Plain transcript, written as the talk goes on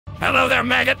Hello there,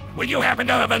 maggot. Will you happen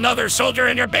to have another soldier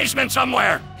in your basement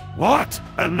somewhere? What?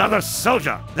 Another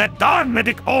soldier? That darn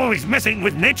medic always messing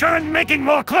with nature and making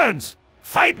more clones!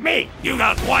 Fight me! You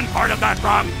got one part of that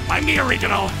wrong. I'm the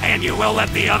original, and you will let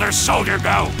the other soldier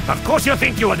go. Of course you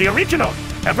think you are the original!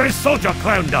 Every soldier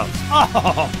clone does!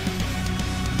 Oh!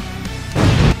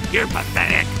 You're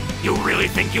pathetic. You really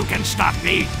think you can stop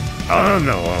me? Oh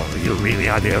no, you really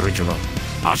are the original.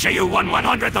 I'll show you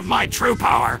 1/100th of my true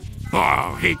power.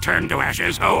 Oh, he turned to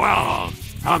ashes. Oh well.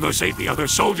 I'll go save the other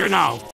soldier now.